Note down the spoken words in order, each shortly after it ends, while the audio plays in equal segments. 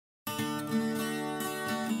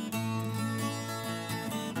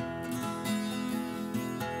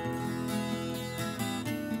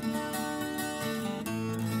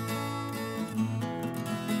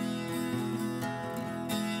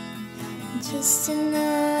Just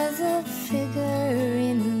another figure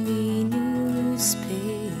in the newspaper,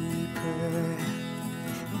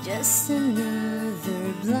 just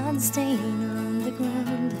another blood stain on the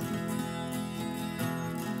ground,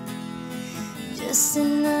 just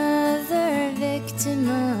another victim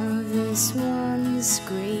of this once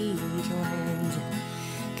great land.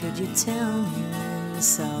 Could you tell me when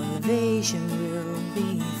salvation will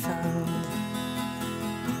be found?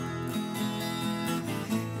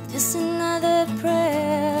 Just another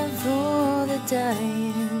prayer for the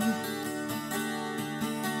dying,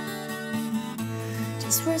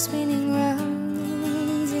 just words spinning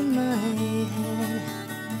round in my head.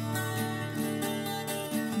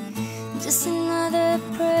 Just another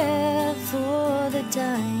prayer for the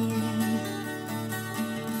dying,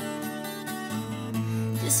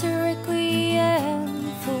 just a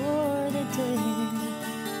requiem for the dead.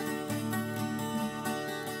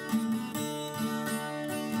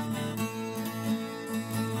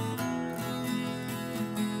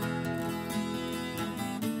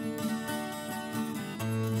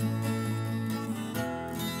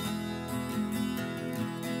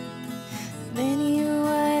 Many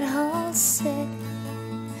white halls sit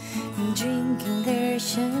and drinking their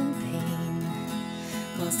champagne,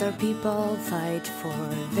 whilst our people fight for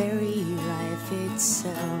very life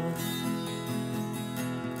itself.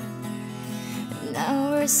 And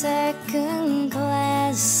now we're second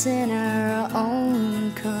class in our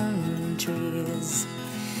own countries,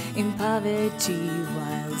 in poverty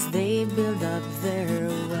whilst they build up their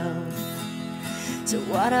wealth. So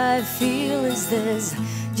what I feel is this,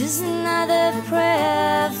 just another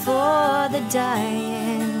prayer for the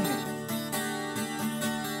dying,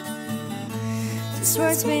 just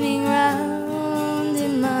words spinning round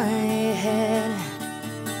in my head.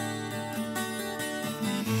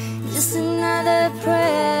 Just another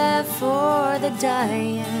prayer for the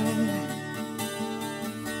dying,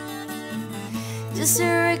 just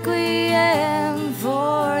a requiem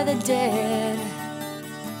for the dead.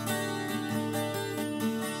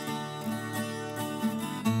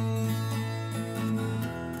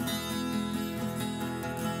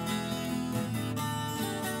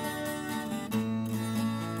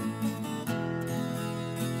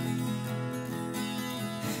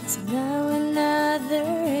 So now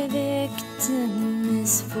another victim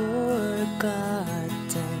is forgotten,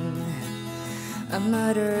 a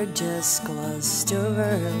murder just glossed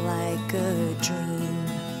over like a dream.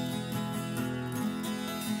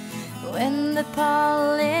 When the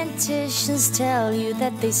politicians tell you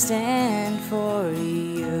that they stand for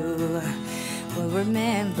you, well,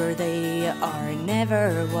 remember they are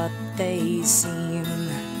never what they seem.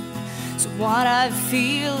 So what I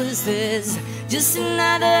feel is this, just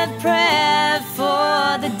another prayer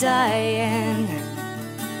for the dying,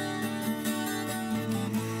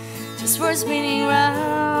 just words spinning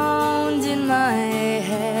round in my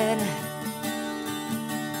head.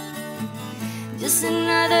 Just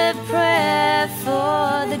another prayer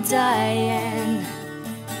for the dying,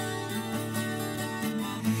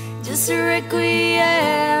 just a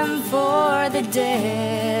requiem for the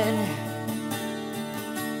dead.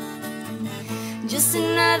 Just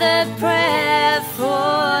another prayer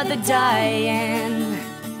for the dying,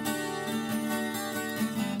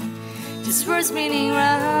 just words spinning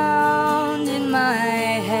round in my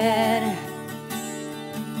head.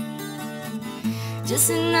 Just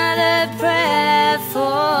another prayer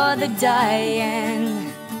for the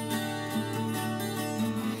dying,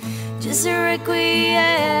 just a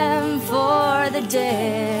requiem for the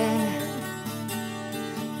dead,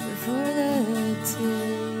 for the dead.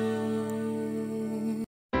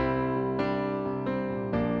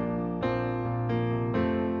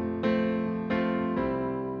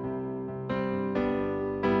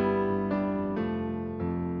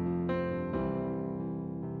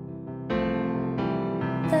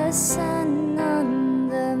 The sun on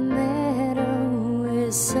the meadow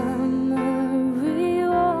is summery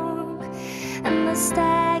warm, and the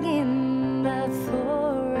stag in the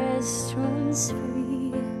forest runs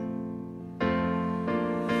free.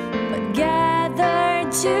 But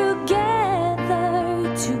gathered together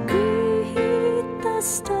to greet the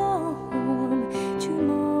storm,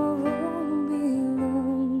 tomorrow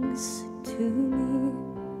belongs to me.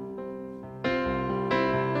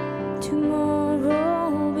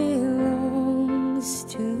 Tomorrow belongs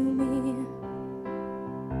to me.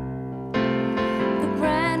 The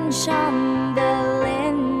branch on the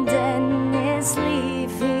linden is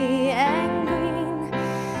leafy and green,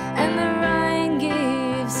 and the Rhine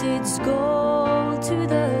gives its gold to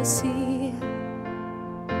the sea.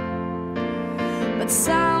 But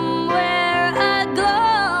somewhere a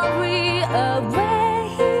glory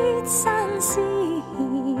awaits unseen.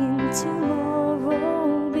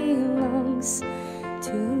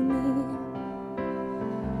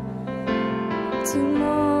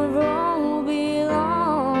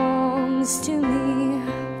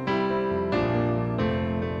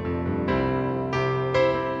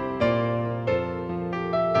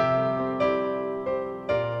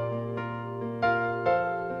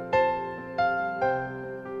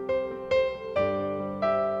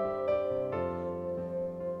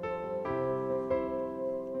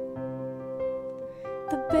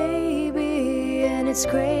 The baby in its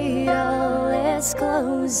cradle is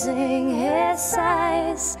closing his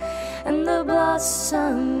eyes, and the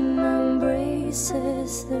blossom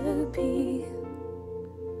embraces the bee.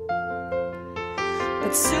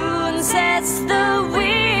 But soon says the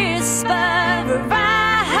whisper,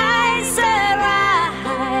 "Arise,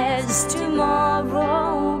 arise,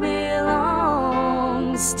 tomorrow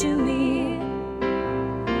belongs to me,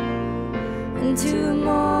 and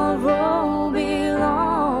tomorrow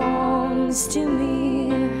belongs to me."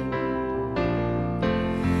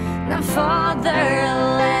 Now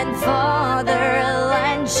fatherland,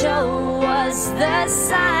 fatherland, show us the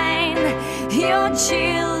sign your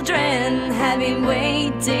children have been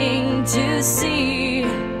waiting to see.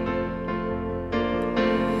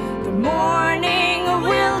 The morning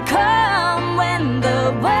will come when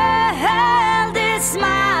the world is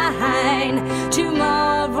mine.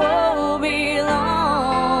 Tomorrow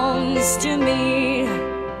belongs to me,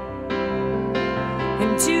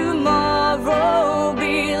 and tomorrow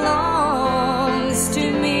belongs to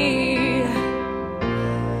me,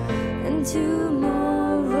 and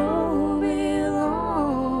tomorrow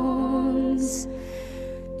belongs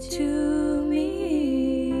to me.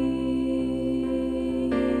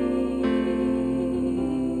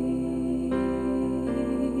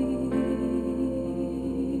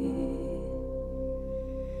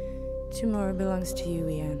 Tomorrow belongs to you,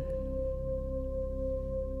 Ian.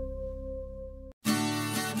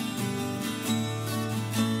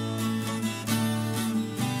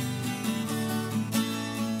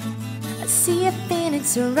 I see a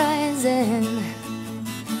phoenix rising,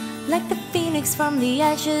 like the phoenix from the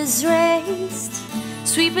ashes raised,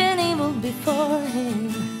 sweeping evil before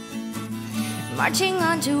him, marching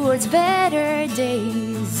on towards better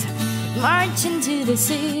days, marching to the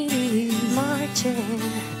cities,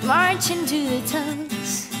 marching to the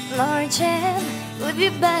towns, marching with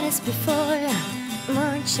your banners before you,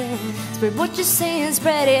 marching. Spread what you say and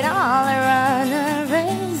spread it all around,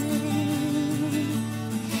 rising,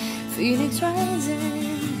 phoenix rising.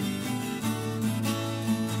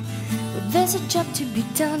 But there's a job to be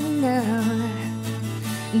done now.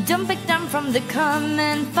 Don't back down from the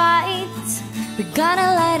common fight. We gotta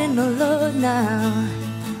lighten the load now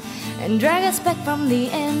and drag us back from the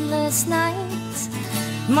endless nights.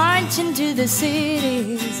 Marching to the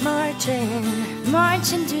cities,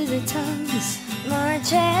 marching to the towns,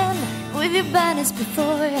 marching with your banners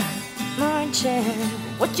before you, marching.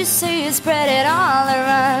 What you say is spread it all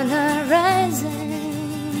around,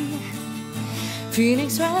 rising,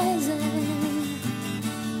 phoenix rising.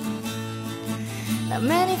 Now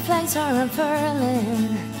many flags are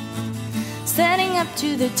unfurling, standing up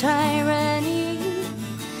to the tyranny.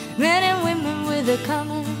 Men and women with a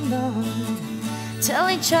common bond tell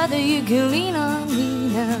each other you can lean on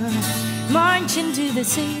me now. Marching to the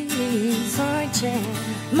cities,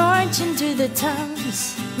 marching to the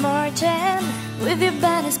towns, marching with your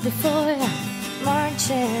banners before you,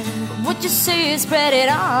 marching. What you say is spread it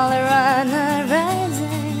all around,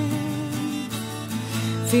 rising,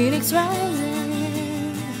 phoenix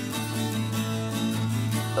rising.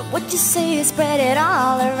 But what you say is spread it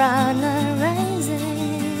all around,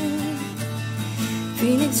 rising,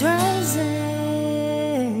 phoenix rising.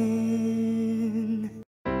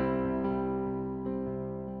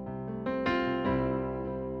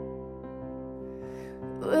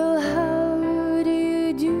 Well, how do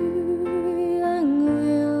you do, young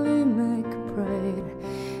Willie McBride?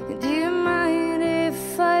 Do you mind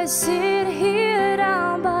if I sit here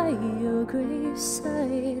down by your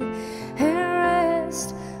graveside and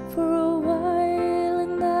rest for a while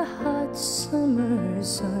in the hot summer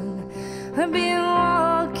sun? I've been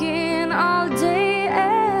walking all day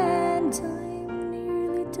and I'm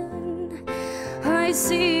nearly done. I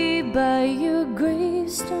see by your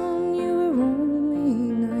gravestone you were only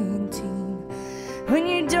 19 when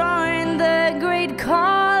you joined the great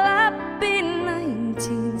call up in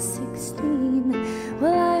 1916.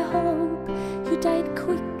 Well, I hope you died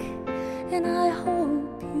quick, and I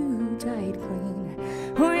hope you died clean.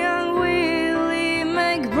 Oh, young Willie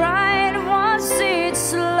McBride, was it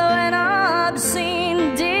slow and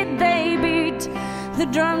obscene? Did they beat the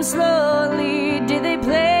drum slowly? Did they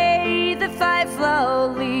play the fife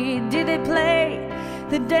slowly? Did they play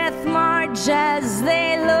the death march as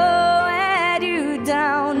they lowered you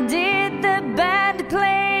down? Did the band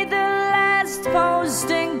play the last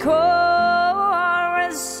post and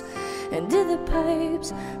chorus? And did the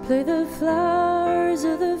pipes play the flowers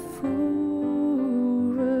of the forest?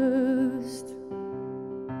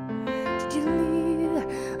 Did you leave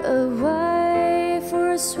a wife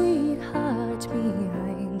or a sweetheart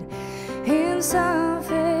behind? In some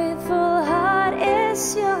faithful heart is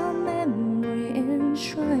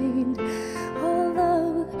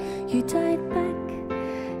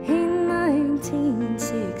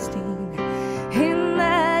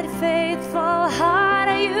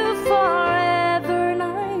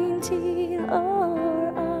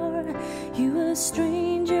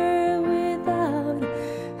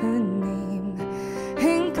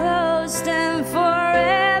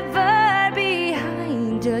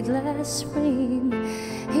glass frame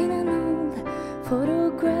in an old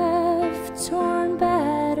photograph, torn,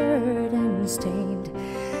 battered, and stained,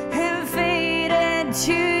 and faded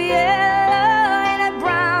to yellow in a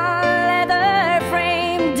brown leather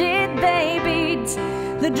frame. Did they beat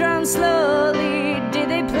the drum slowly? Did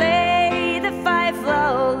they play the fife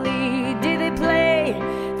slowly? Did they play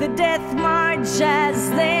the death march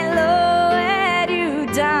as they lowered you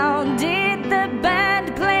down? Did the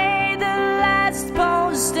band play the last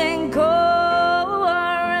post and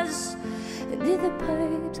chorus? Did the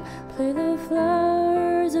pipes play the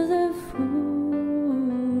flowers of the forest?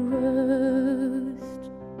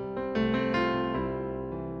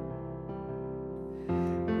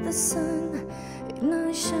 The sun, it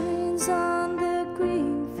now shines on the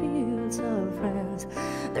green fields of France.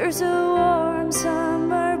 There's a warm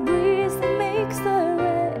summer breeze that makes the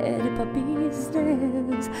red poppies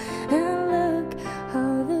dance. And look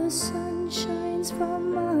how the sun shines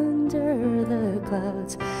from under the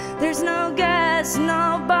clouds. There's no gas,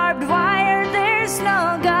 no barbed wire, there's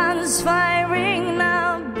no guns firing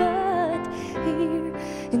now. But here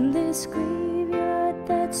in this graveyard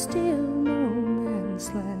that's still no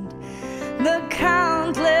man's land, the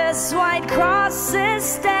countless white crosses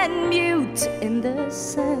stand mute in the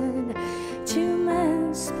sand. To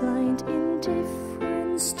man's blind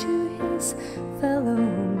indifference to his fellow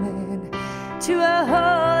man, to a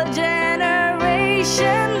whole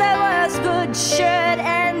generation that was butchered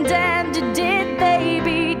and damned. Did they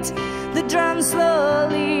beat the drum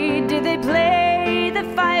slowly? Did they play the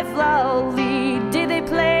fife slowly? Did they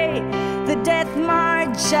play the death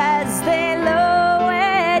march as they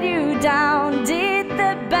lowered you down? Did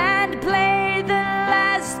the band play the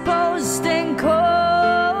last post and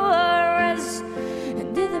chorus?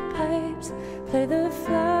 And did the pipes play the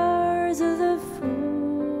flowers of the forest?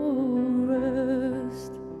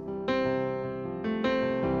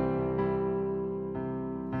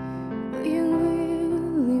 Young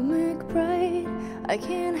Willie McBride, I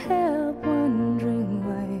can't help wondering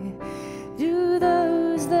why do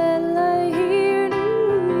those that lie here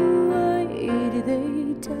know? Why did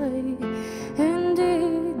they die? And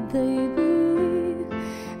did they believe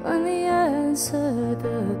when they answered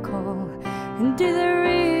the call? And did they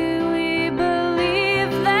really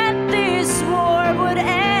believe that this war would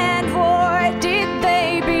end war? Did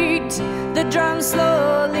they beat the drum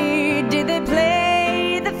slowly? Did they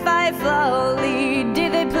play the fife slowly?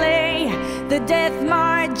 Did they play the death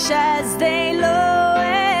march as they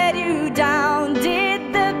lowered you down?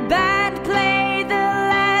 Did the band play the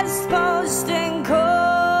last post and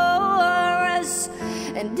chorus?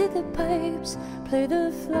 And did the pipes play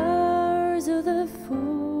the flowers of the forest?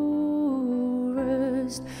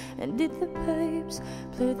 And did the pipes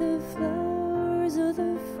play the flowers of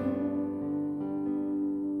the forest?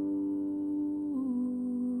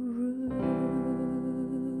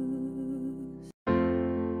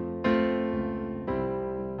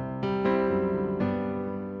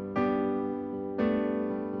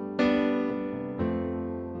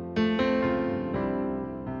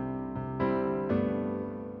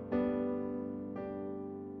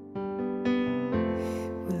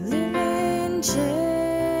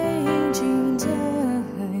 Changing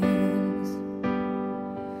times,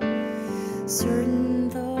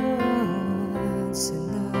 certain thoughts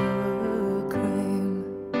and our crime.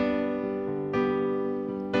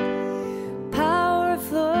 Power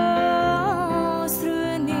flows through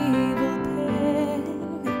an evil pen.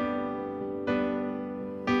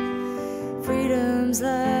 Freedom's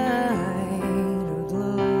light are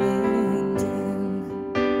glowing dim.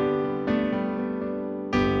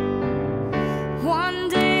 One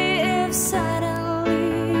day if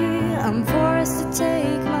suddenly I'm forced to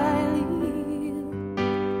take